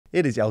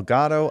It is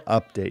Elgato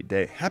Update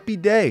Day. Happy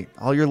day.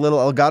 All your little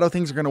Elgato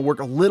things are going to work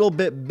a little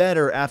bit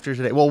better after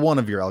today. Well, one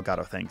of your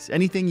Elgato things.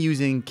 Anything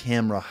using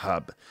Camera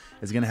Hub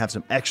is going to have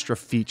some extra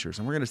features,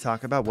 and we're going to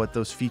talk about what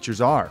those features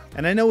are.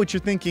 And I know what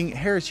you're thinking,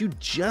 Harris, you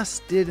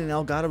just did an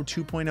Elgato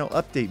 2.0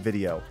 update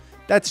video.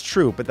 That's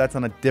true, but that's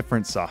on a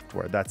different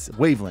software. That's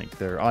Wavelength,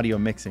 their audio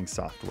mixing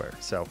software.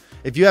 So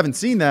if you haven't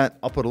seen that,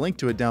 I'll put a link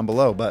to it down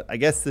below. But I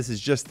guess this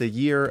is just the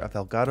year of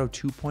Elgato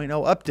 2.0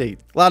 update.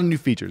 A lot of new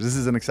features. This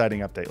is an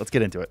exciting update. Let's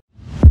get into it.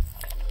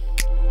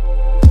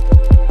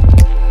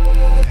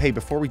 Hey,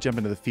 before we jump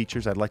into the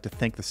features, I'd like to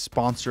thank the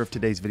sponsor of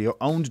today's video,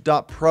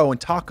 Owned.pro,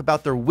 and talk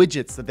about their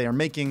widgets that they are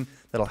making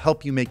that'll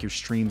help you make your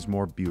streams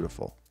more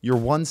beautiful. Your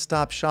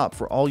one-stop shop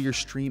for all your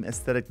stream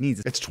aesthetic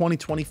needs. It's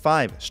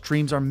 2025.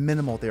 Streams are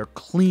minimal, they are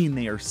clean,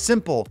 they are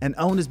simple, and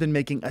Owned has been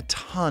making a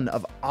ton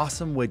of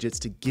awesome widgets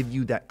to give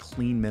you that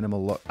clean,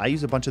 minimal look. I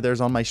use a bunch of theirs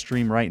on my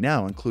stream right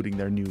now, including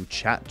their new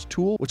chat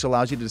tool, which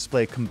allows you to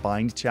display a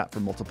combined chat for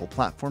multiple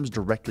platforms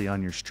directly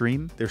on your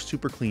stream. Their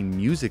super clean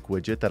music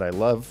widget that I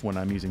love when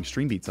I'm using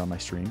stream beats on my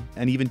stream,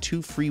 and even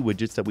two free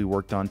widgets that we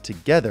worked on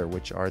together,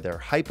 which are their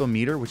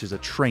hypometer, which is a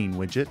train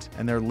widget,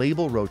 and their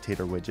label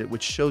rotator widget,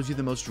 which shows you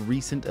the most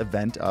recent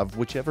event of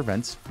whichever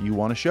events you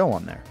want to show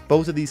on there.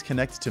 Both of these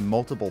connect to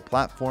multiple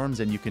platforms,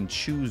 and you can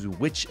choose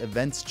which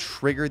events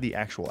trigger the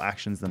actual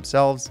actions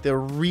themselves. They're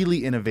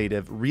really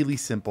innovative, really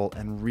simple,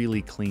 and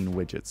really clean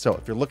widgets. So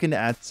if you're looking to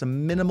add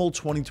some minimal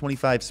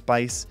 2025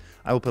 spice,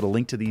 I will put a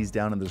link to these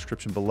down in the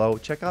description below.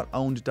 Check out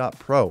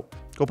Owned.pro.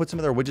 Go put some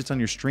of their widgets on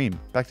your stream.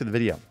 Back to the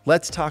video.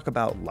 Let's talk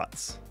about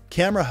LUTs.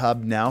 Camera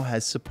Hub now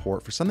has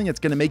support for something that's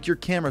going to make your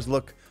cameras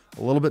look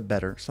a little bit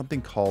better,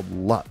 something called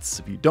LUTs.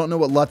 If you don't know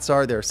what LUTs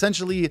are, they're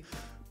essentially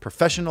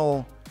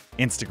professional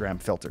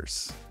Instagram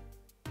filters.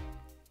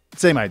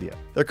 Same idea.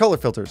 They're color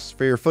filters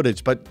for your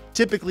footage, but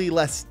typically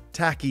less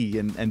tacky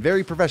and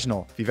very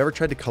professional. If you've ever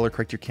tried to color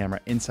correct your camera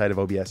inside of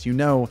OBS, you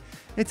know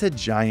it's a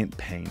giant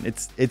pain.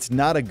 It's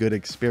not a good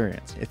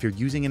experience. If you're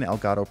using an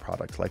Elgato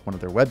product like one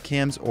of their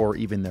webcams or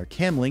even their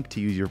Cam Link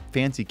to use your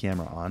fancy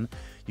camera on,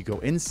 you go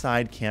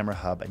inside Camera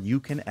Hub and you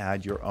can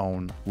add your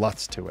own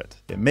LUTs to it.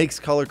 It makes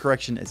color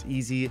correction as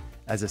easy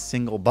as a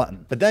single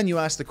button. But then you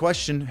ask the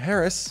question,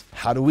 Harris,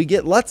 how do we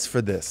get LUTs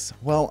for this?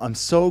 Well, I'm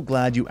so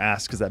glad you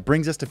asked, because that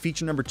brings us to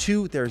feature number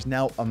 2. There's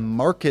now a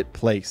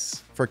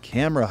marketplace for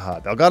Camera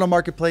Hub. Elgato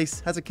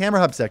Marketplace has a Camera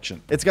Hub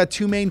section. It's got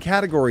two main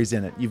categories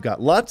in it. You've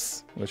got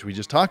LUTs, which we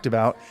just talked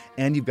about,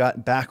 and you've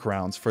got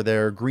backgrounds for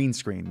their green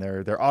screen,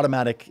 their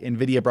automatic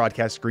NVIDIA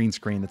broadcast green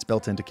screen that's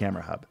built into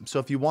Camera Hub. So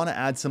if you want to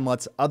add some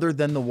LUTs other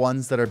than the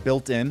ones that are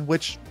built in,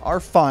 which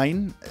are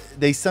fine,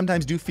 they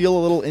sometimes do feel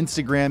a little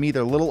Instagram-y,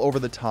 they're a little over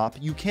the top.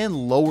 You can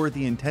lower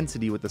the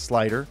intensity with the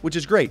slider, which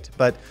is great.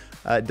 But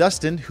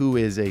Dustin, who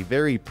is a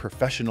very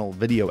professional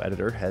video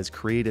editor, has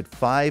created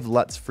 5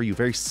 LUTs for you,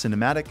 very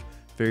cinematic,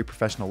 very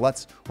professional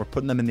LUTs. We're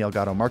putting them in the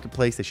Elgato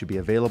Marketplace. They should be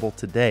available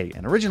today.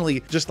 And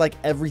originally, just like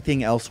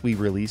everything else we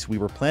release, we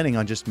were planning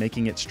on just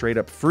making it straight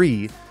up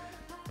free.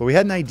 But we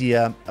had an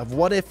idea of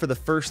what if for the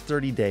first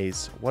 30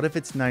 days, what if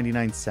it's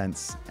 99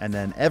 cents, and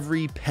then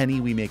every penny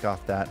we make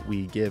off that,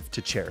 we give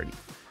to charity.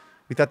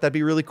 We thought that'd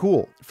be really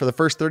cool. For the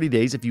first 30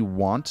 days, if you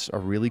want a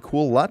really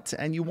cool LUT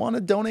and you want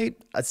to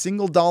donate a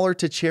single dollar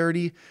to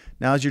charity,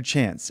 now's your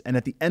chance. And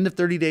at the end of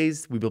 30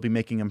 days, we will be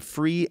making them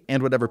free,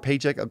 and whatever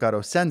paycheck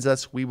Elgato sends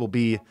us, we will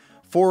be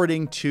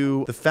forwarding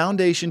to the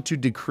Foundation to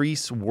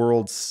Decrease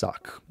World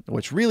Suck,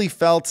 which really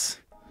felt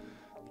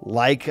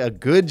like a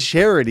good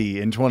charity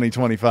in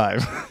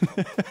 2025.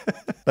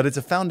 But it's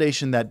a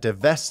foundation that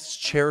divests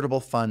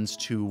charitable funds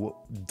to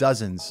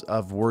dozens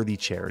of worthy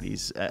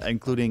charities,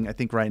 including, I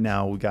think right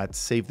now we got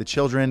Save the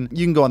Children.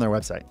 You can go on their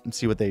website and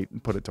see what they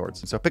put it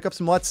towards. So pick up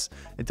some LUTs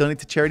and donate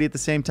to charity at the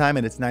same time,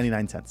 and it's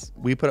 99 cents.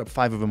 We put up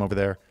 5 of them over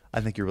there.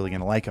 I think you're really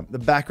gonna like them. The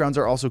backgrounds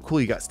are also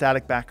cool. You got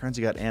static backgrounds,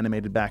 you got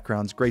animated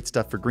backgrounds, great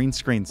stuff for green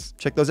screens.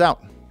 Check those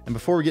out. And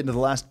before we get into the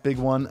last big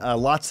one,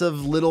 lots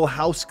of little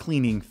house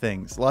cleaning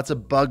things, lots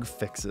of bug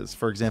fixes.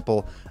 For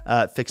example,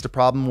 fixed a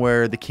problem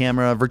where the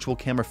virtual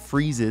camera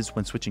freezes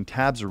when switching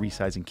tabs or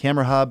resizing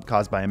Camera Hub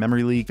caused by a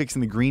memory leak, fixing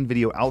the green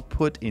video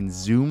output in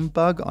Zoom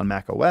bug on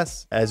Mac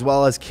OS, as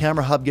well as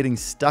Camera Hub getting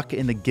stuck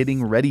in the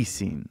getting ready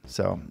scene.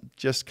 So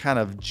just kind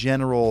of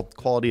general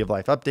quality of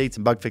life updates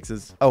and bug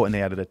fixes. Oh, and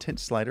they added a tint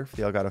slider for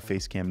the Elgato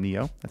Facecam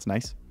Neo. That's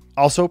nice.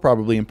 Also,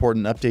 probably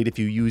important update if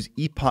you use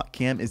Epoch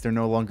Cam is they're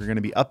no longer going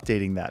to be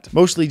updating that.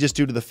 Mostly just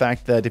due to the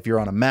fact that if you're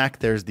on a Mac,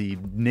 there's the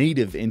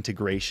native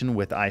integration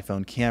with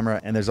iPhone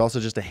camera, and there's also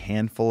just a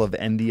handful of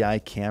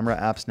NDI camera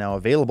apps now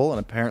available,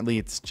 and apparently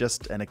it's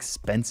just an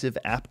expensive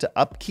app to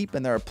upkeep,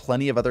 and there are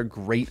plenty of other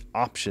great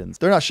options.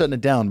 They're not shutting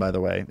it down, by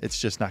the way. It's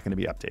just not going to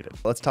be updated.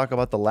 Let's talk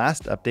about the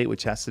last update,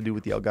 which has to do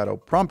with the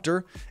Elgato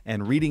prompter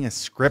and reading a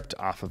script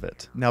off of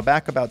it. Now,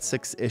 back about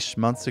 6-ish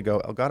months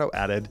ago, Elgato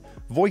added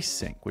voice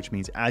sync, which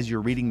means as you're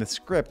reading the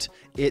script,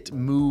 it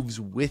moves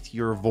with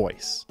your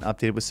voice.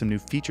 Updated with some new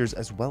features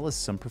as well as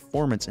some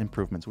performance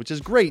improvements, which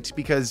is great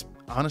because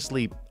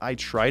honestly, I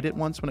tried it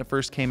once when it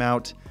first came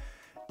out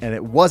and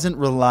it wasn't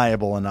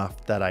reliable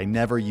enough that I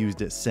never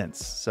used it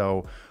since.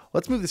 So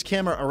let's move this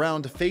camera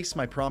around to face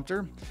my prompter,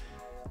 and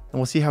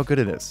we'll see how good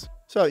it is.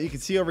 So you can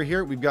see over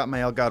here, we've got my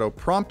Elgato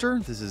prompter.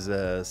 This is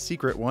a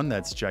secret one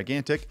that's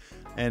gigantic.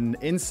 And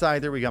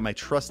inside there, we got my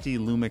trusty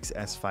Lumix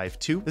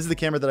S5 II. This is the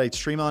camera that I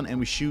stream on and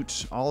we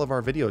shoot all of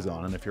our videos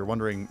on. And if you're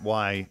wondering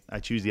why I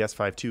choose the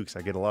S5 II, because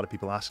I get a lot of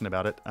people asking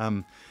about it,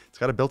 it's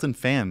got a built-in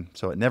fan,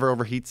 so it never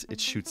overheats. It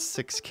shoots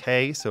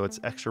 6K, so it's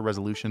extra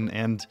resolution,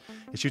 and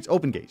it shoots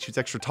open gate, shoots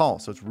extra tall,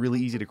 so it's really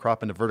easy to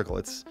crop into vertical.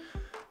 It's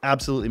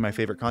absolutely my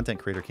favorite content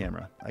creator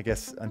camera. I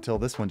guess until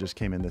this one just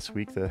came in this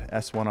week, the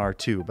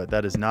S1R2, but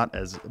that is not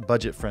as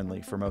budget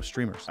friendly for most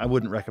streamers. I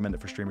wouldn't recommend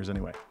it for streamers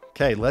anyway.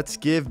 Okay, let's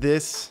give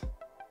this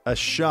a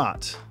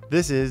shot.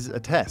 This is a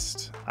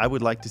test. I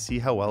would like to see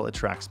how well it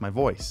tracks my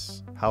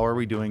voice. How are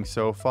we doing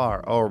so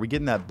far? Oh, are we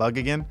getting that bug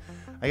again?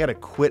 I gotta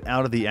quit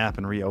out of the app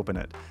and reopen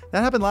it.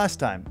 That happened last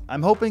time.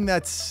 I'm hoping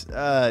that's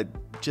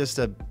just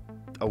a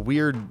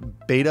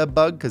weird beta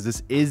bug, because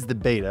this is the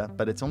beta,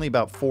 but it's only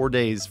about 4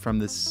 days from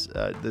this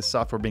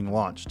software being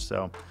launched.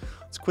 So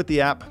let's quit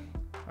the app. All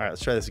right,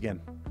 let's try this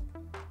again.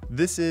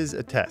 This is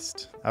a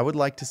test. I would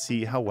like to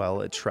see how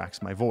well it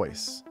tracks my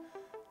voice.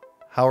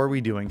 How are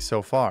we doing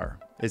so far?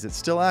 Is it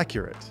still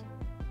accurate?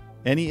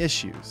 Any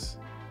issues?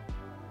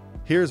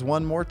 Here's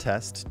one more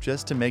test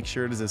just to make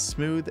sure it is as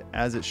smooth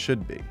as it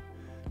should be.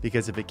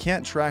 Because if it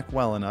can't track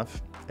well enough,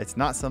 it's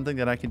not something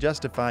that I can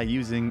justify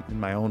using in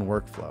my own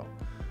workflow.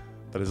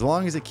 But as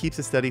long as it keeps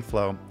a steady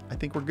flow, I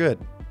think we're good.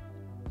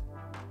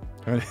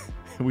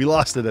 We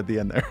lost it at the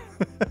end there.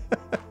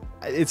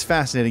 It's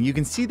fascinating. You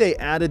can see they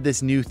added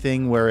this new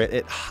thing where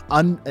it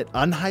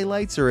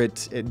unhighlights, or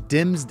it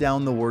dims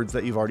down the words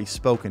that you've already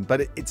spoken,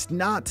 but it's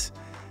not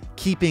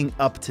keeping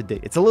up to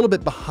date. It's a little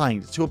bit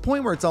behind, to a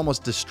point where it's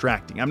almost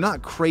distracting. I'm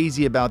not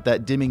crazy about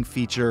that dimming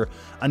feature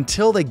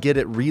until they get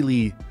it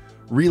really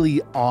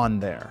on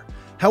there.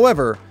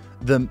 However,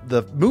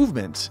 the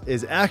movement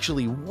is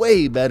actually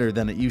way better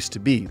than it used to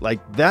be. Like,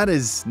 that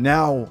is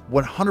now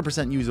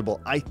 100% usable.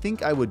 I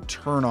think I would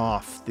turn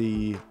off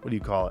the, what do you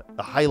call it?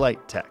 The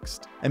highlight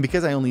text. And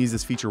because I only used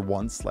this feature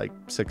once, like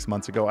 6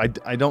 months ago, I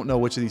don't know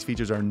which of these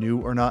features are new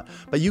or not,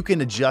 but you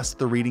can adjust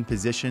the reading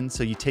position.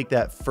 So you take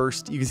that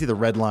first, you can see the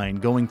red line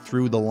going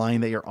through the line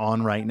that you're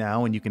on right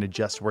now, and you can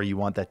adjust where you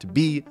want that to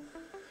be.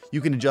 You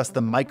can adjust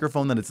the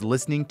microphone that it's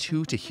listening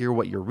to hear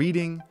what you're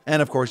reading.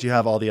 And of course you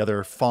have all the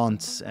other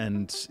fonts,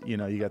 and you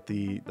got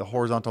the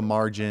horizontal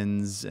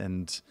margins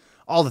and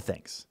all the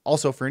things.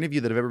 Also, for any of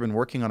you that have ever been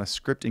working on a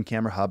script in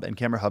Camera Hub and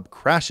Camera Hub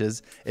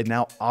crashes, it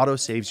now auto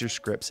saves your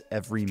scripts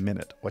every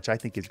minute, which I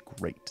think is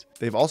great.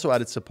 They've also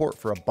added support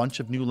for a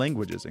bunch of new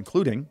languages,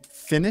 including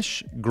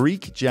Finnish,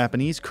 Greek,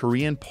 Japanese,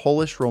 Korean,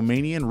 Polish,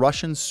 Romanian,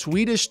 Russian,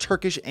 Swedish,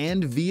 Turkish,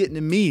 and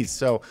Vietnamese.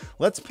 So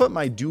let's put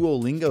my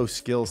Duolingo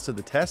skills to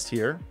the test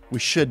here. We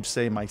should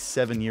say my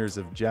 7 years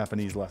of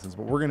Japanese lessons,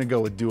 but we're gonna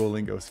go with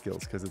Duolingo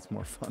skills because it's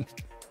more fun.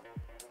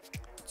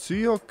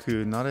 強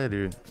くなれ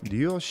る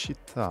利用し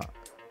た。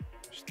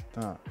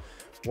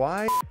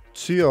Why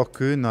強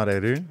くなれ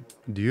る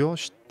利用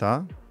し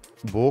た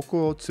僕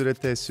を連れ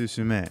て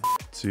進め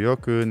強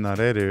くな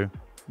れる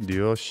利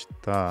用し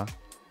た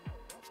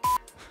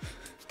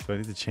Do I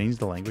need to change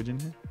the language in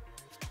here?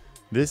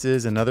 This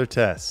is another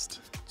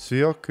test.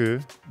 強く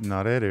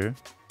なれる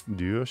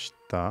利用し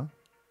た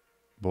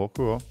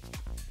僕を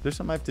There's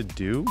something I have to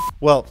do?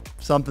 Well,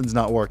 something's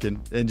not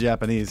working in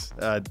Japanese.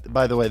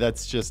 By the way,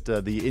 that's just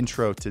the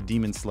intro to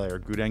Demon Slayer,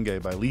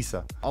 Gurenge by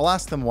Lisa. I'll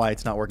ask them why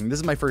it's not working. This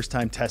is my first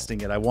time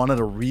testing it. I wanted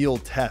a real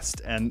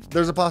test, and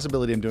there's a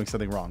possibility I'm doing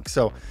something wrong.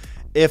 So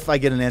if I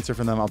get an answer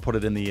from them, I'll put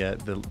it in the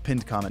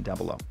pinned comment down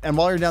below. And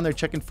while you're down there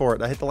checking for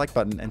it, hit the like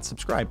button and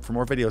subscribe for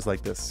more videos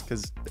like this,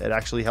 because it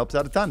actually helps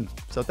out a ton.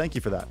 So thank you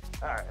for that.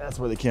 All right, that's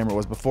where the camera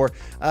was before.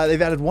 They've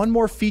added one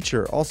more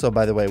feature also,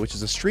 by the way, which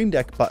is a Stream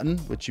Deck button,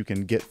 which you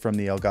can get from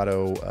the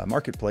Elgato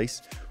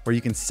marketplace, where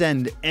you can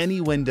send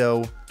any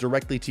window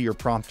directly to your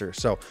prompter.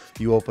 So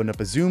you open up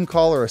a Zoom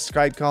call or a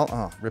Skype call.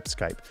 Oh, rip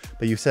Skype.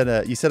 But you set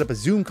up a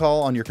Zoom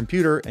call on your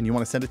computer and you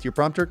want to send it to your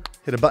prompter,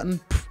 hit a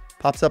button,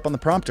 pops up on the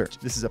prompter.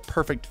 This is a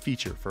perfect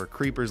feature for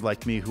creepers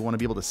like me who want to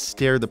be able to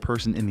stare the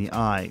person in the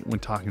eye when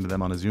talking to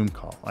them on a Zoom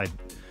call. I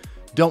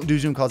don't do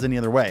Zoom calls any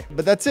other way.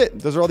 But that's it.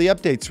 Those are all the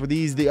updates. Were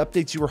these the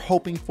updates you were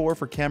hoping for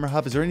Camera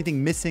Hub? Is there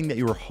anything missing that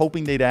you were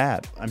hoping they'd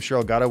add? I'm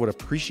sure Elgato would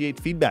appreciate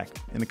feedback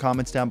in the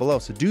comments down below.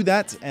 So do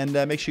that, and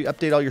make sure you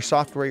update all your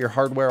software, your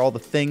hardware, all the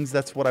things.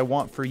 That's what I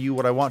want for you.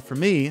 What I want for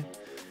me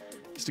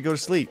is to go to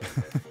sleep.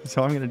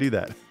 So I'm going to do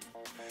that.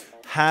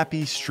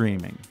 Happy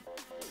streaming.